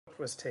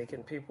was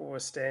taken. People were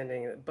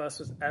standing. The bus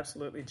was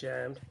absolutely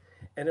jammed,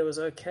 and it was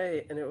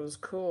okay and it was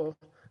cool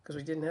because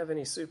we didn't have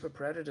any super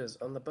predators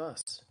on the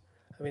bus.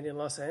 I mean, in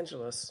Los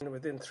Angeles,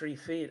 within 3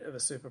 feet of a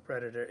super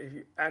predator, if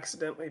you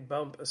accidentally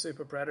bump a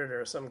super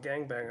predator or some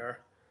gangbanger,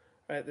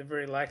 right, they're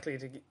very likely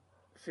to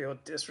feel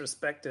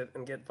disrespected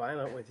and get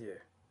violent with you.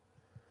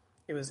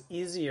 It was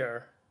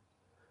easier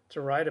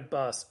to ride a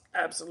bus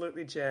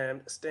absolutely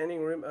jammed,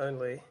 standing room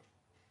only.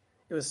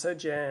 It was so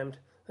jammed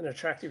that an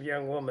attractive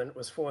young woman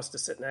was forced to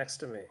sit next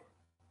to me.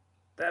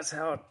 That's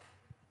how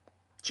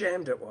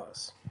jammed it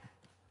was.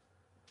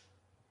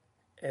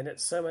 And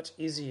it's so much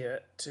easier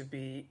to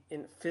be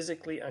in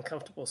physically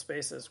uncomfortable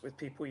spaces with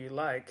people you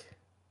like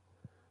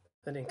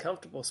than in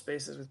comfortable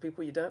spaces with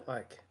people you don't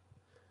like.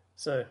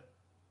 So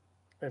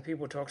when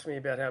people talk to me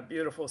about how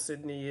beautiful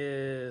Sydney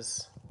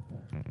is,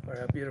 or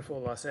how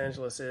beautiful Los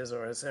Angeles is,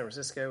 or how San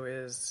Francisco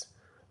is,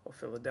 or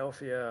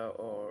Philadelphia,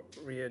 or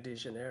Rio de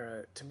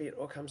Janeiro, to me it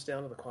all comes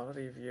down to the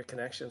quality of your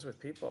connections with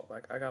people.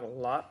 Like, I got a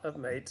lot of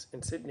mates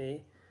in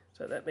Sydney,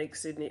 so that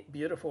makes Sydney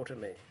beautiful to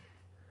me.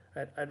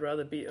 I'd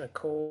rather be in a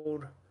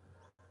cold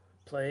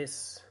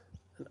place,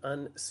 an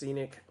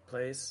unscenic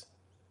place,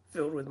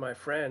 filled with my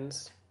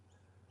friends,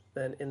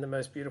 than in the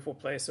most beautiful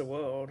place in the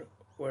world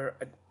where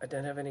I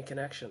don't have any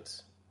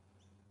connections.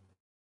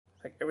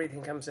 Like,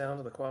 everything comes down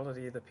to the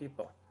quality of the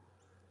people.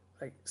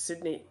 Like,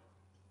 Sydney's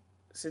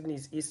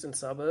eastern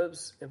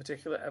suburbs in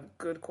particular have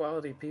good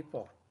quality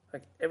people.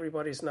 Like,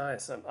 everybody's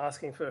nice. I'm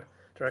asking for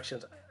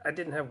directions. I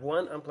didn't have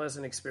one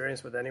unpleasant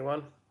experience with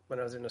anyone when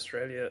I was in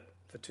Australia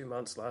for 2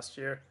 months last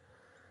year.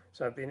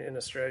 So I've been in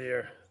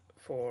Australia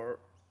for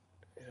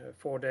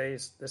 4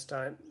 days this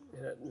time.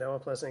 No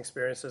unpleasant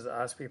experiences.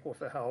 I ask people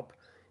for help.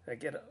 I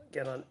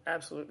get on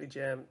absolutely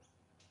jammed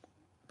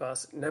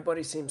bus.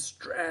 Nobody seems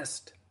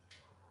stressed.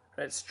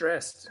 Right?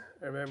 Stressed.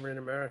 I remember in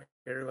America,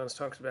 everyone's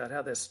talks about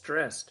how they're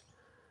stressed.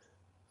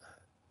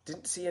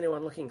 Didn't see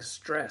anyone looking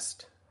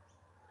stressed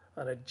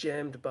on a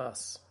jammed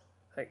bus.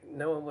 Like,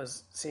 no one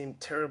seemed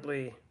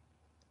terribly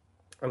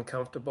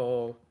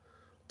uncomfortable,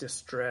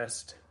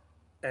 distressed,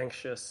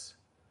 anxious.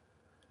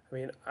 I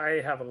mean,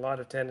 I have a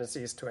lot of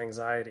tendencies to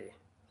anxiety,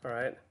 all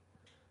right?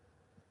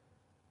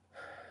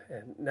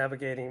 And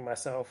navigating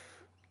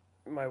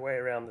my way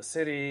around the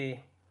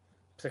city,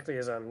 particularly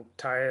as I'm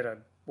tired. I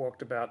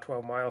walked about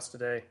 12 miles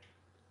today,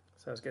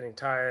 so I was getting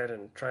tired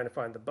and trying to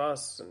find the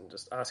bus and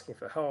just asking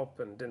for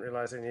help, and didn't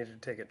realize I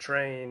needed to take a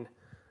train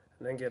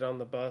and then get on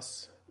the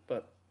bus.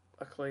 But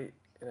luckily,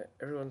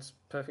 everyone's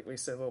perfectly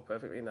civil,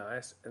 perfectly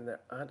nice, and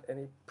there aren't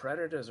any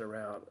predators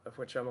around of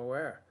which I'm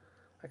aware.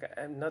 Like,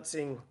 I'm not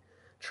seeing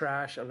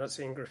trash. I'm not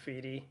seeing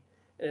graffiti.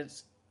 And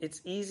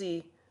it's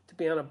easy to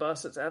be on a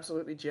bus that's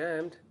absolutely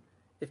jammed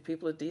if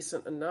people are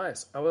decent and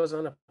nice. I was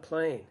on a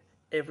plane.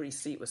 Every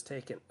seat was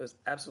taken. It was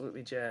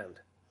absolutely jammed,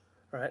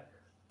 right?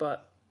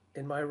 But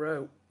in my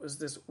row was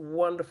this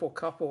wonderful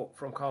couple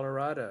from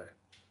Colorado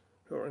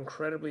who were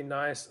incredibly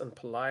nice and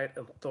polite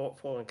and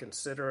thoughtful and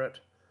considerate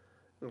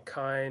and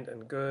kind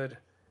and good.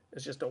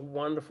 It's just a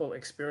wonderful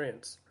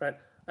experience, right?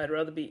 I'd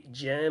rather be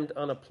jammed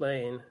on a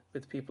plane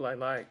with people I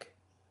like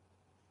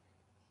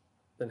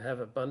than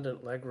have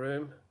abundant leg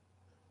room.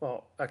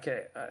 Well,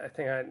 okay, I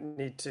think I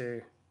need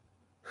to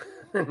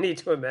need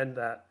to amend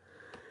that.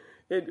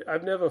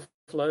 I've never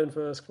flown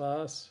first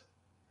class.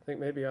 I think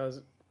maybe I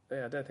was.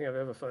 Yeah, I don't think I've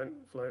ever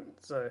flown.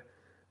 So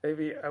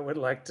maybe I would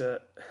like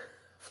to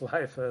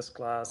fly first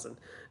class and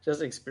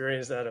just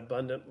experience that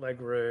abundant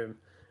leg room.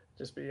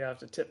 Just be able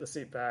to tip the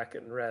seat back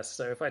and rest.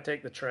 So if I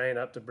take the train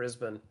up to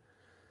Brisbane,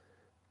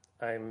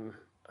 I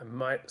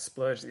might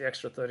splurge the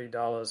extra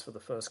 $30 for the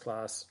first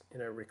class,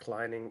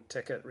 reclining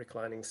ticket,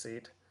 reclining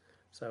seat.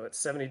 So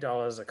it's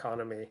 $70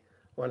 economy,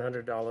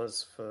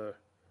 $100 for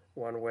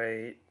one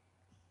way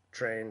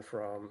train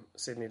from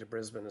Sydney to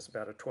Brisbane. It's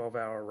about a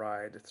 12-hour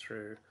ride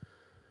through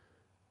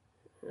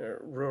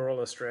rural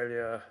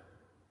Australia,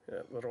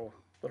 little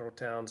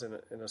towns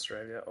in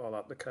Australia, all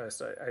up the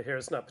coast. I hear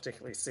it's not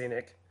particularly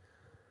scenic,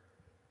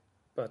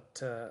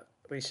 but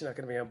at least you're not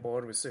going to be on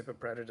board with super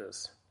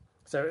predators.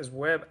 So is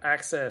web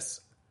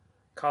access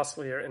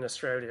costlier in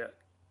Australia?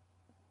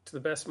 To the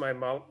best of my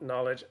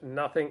knowledge,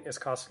 nothing is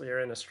costlier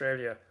in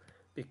Australia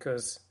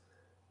because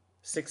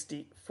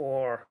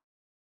 64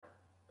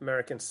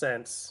 American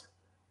cents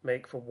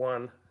make for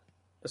 $1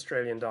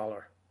 Australian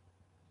dollar.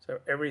 So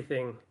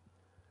everything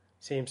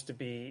seems to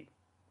be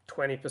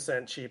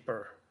 20%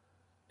 cheaper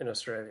in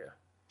Australia.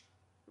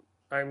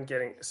 I'm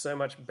getting so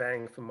much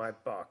bang for my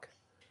buck.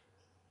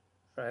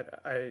 Right?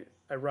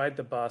 I ride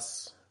the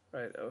bus,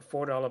 right? A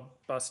 $4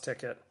 bus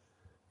ticket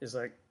is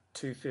like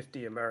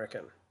 $2.50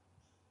 American.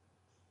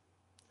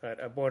 Right?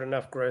 I bought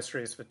enough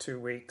groceries for 2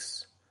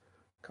 weeks.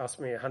 Cost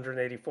me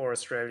 184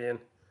 Australian,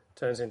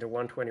 turns into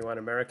 121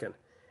 American.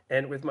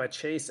 And with my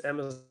Chase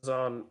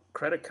Amazon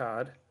credit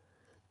card,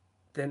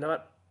 they're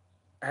not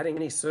adding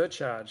any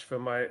surcharge for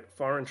my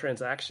foreign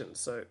transactions.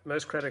 So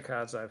most credit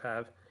cards I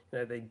have,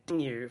 they ding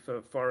you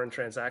for foreign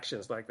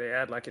transactions, like they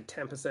add like a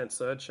 10%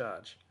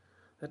 surcharge.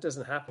 That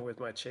doesn't happen with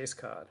my Chase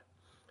card.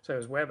 So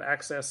is web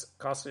access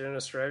costly in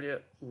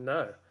Australia?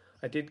 No.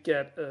 I did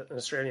get an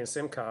Australian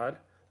SIM card,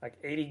 like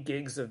 80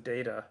 gigs of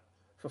data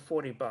for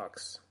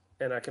 $40,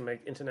 and I can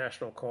make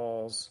international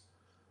calls.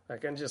 I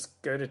can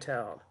just go to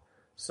town.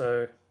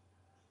 So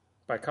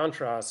by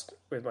contrast,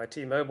 with my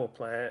T-Mobile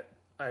plan,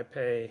 I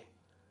pay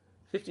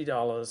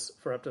 $50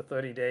 for up to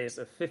 30 days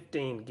of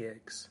 15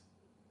 gigs,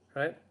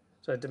 right?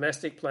 So a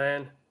domestic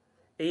plan,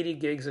 80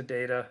 gigs of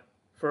data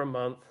for a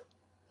month,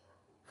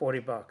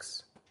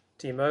 $40.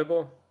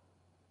 T-Mobile,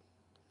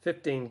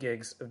 15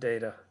 gigs of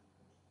data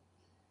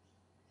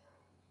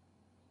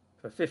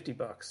for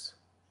 $50,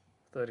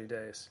 30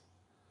 days.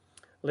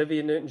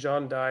 Olivia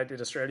Newton-John died. Did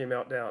Australia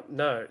melt down?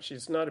 No,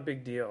 she's not a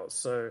big deal.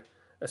 So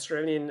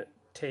Australian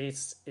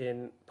tastes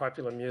in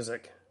popular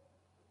music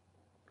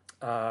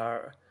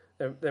are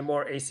they're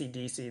more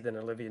AC/DC than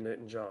Olivia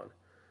Newton-John.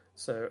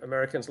 So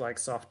Americans like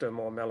softer,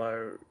 more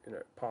mellow,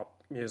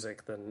 pop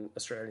music than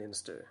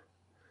Australians do.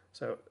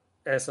 So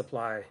Air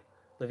Supply,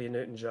 Olivia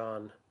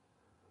Newton-John,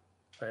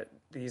 right,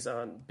 these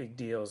aren't big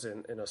deals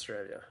in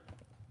Australia.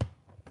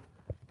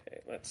 Okay,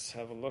 let's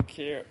have a look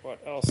here. What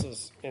else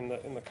is in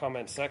the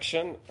comment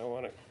section? I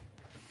want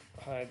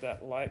to hide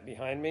that light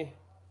behind me.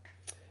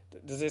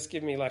 Does this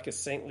give me like a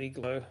saintly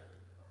glow?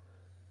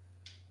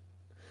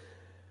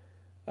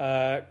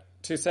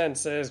 2 Cents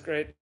says,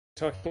 great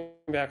talking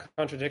about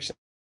contradictions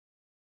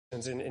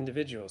in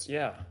individuals.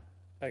 Yeah,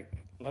 like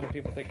a lot of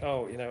people think,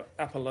 oh,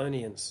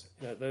 Apollonians,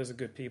 those are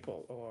good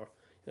people, or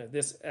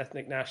this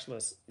ethnic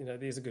nationalist,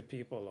 these are good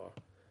people, or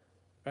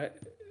right.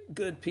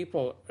 Good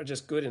people are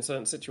just good in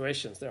certain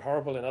situations. They're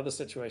horrible in other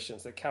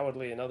situations. They're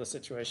cowardly in other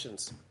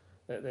situations.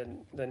 They're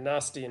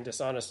nasty and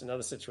dishonest in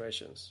other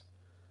situations.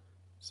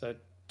 So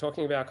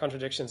talking about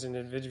contradictions in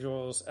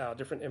individuals, our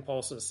different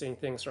impulses, seeing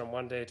things from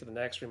one day to the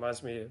next,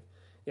 reminds me of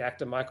the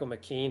actor Michael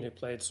McKean, who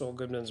played Saul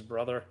Goodman's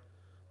brother,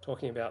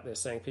 talking about this,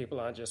 saying people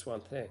aren't just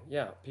one thing.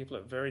 Yeah, people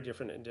are very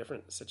different in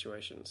different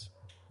situations.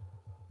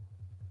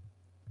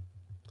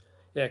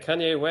 Yeah,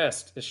 Kanye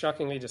West is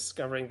shockingly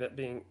discovering that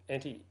being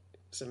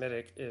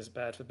anti-Semitic is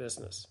bad for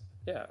business.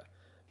 Yeah,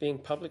 being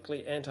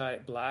publicly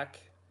anti-black,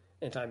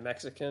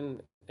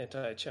 anti-Mexican,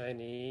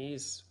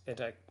 anti-Chinese,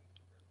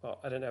 well,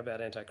 I don't know about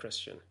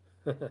anti-Christian.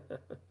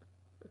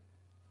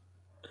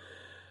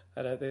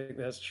 I don't think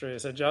that's true.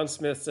 So John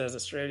Smith says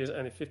Australia is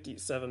only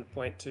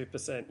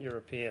 57.2%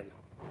 European.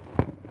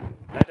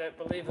 I don't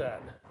believe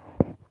that.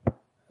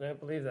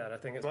 I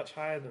think it's much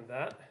higher than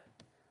that.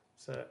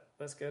 So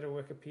let's go to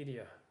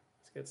Wikipedia.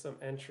 Let's get some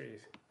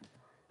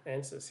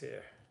answers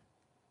here.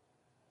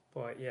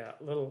 Boy, yeah,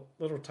 little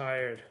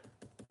tired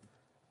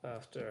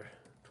after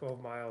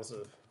 12 miles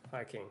of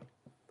hiking.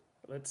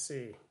 Let's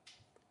see.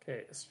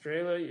 Okay,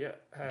 Australia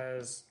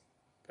has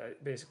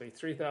basically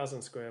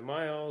 3,000 square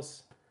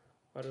miles.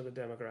 What are the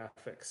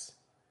demographics?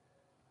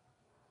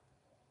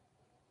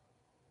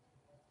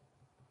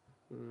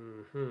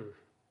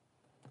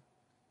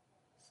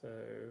 So,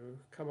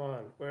 come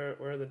on. Where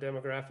are the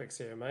demographics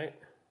here, mate?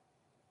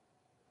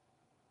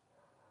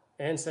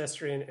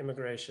 Ancestry and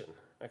immigration.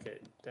 Okay,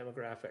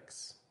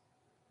 demographics.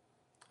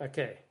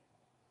 Okay.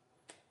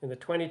 In the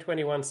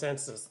 2021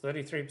 census,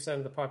 33%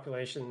 of the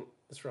population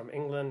is from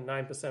England,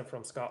 9%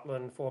 from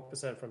Scotland,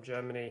 4% from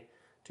Germany,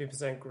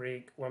 2%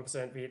 Greek,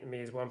 1%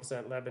 Vietnamese,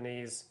 1%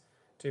 Lebanese,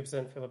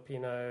 2%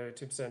 Filipino,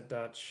 2%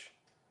 Dutch,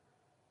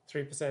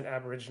 3%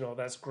 Aboriginal.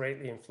 That's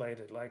greatly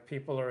inflated. Like,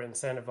 people are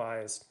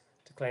incentivized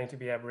to claim to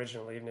be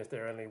Aboriginal even if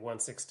they're only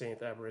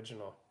 1/16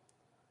 Aboriginal.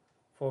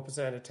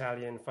 4%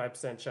 Italian,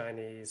 5%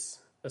 Chinese,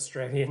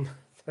 Australian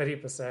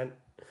 30%,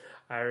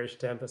 Irish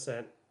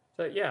 10%.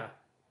 So yeah,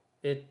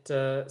 it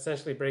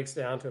essentially breaks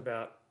down to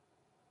about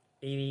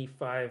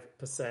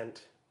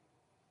 85%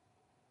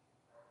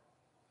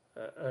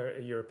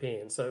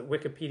 European. So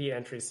Wikipedia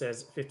entry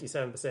says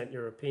 57%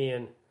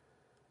 European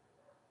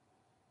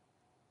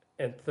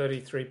and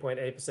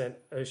 33.8%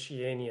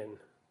 Oceanian,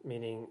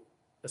 meaning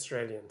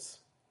Australians,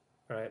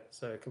 right?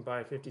 So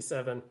combine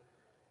 57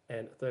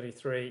 and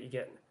 33, you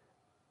get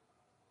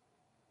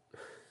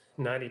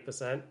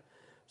 90%.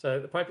 So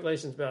the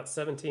population is about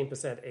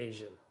 17%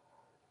 Asian.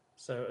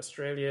 So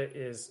Australia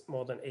is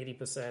more than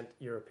 80%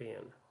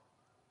 European.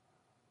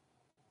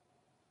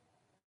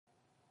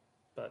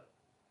 But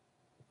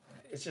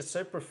it's just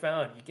so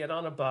profound. You get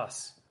on a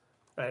bus,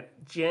 right?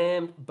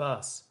 Jammed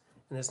bus.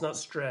 And there's not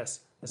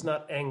stress. There's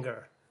not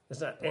anger.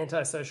 There's not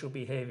antisocial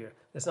behavior.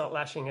 There's not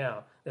lashing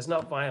out. There's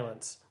not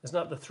violence. There's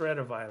not the threat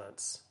of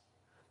violence.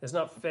 There's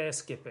not fare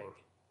skipping.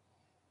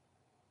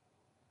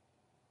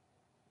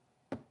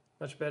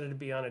 Much better to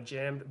be on a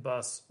jammed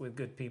bus with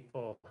good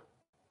people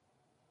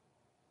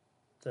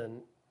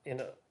than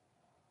in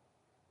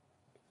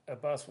a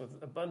bus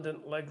with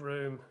abundant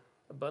legroom,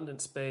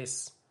 abundant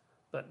space,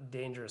 but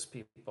dangerous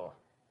people.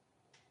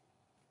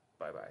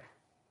 Bye-bye.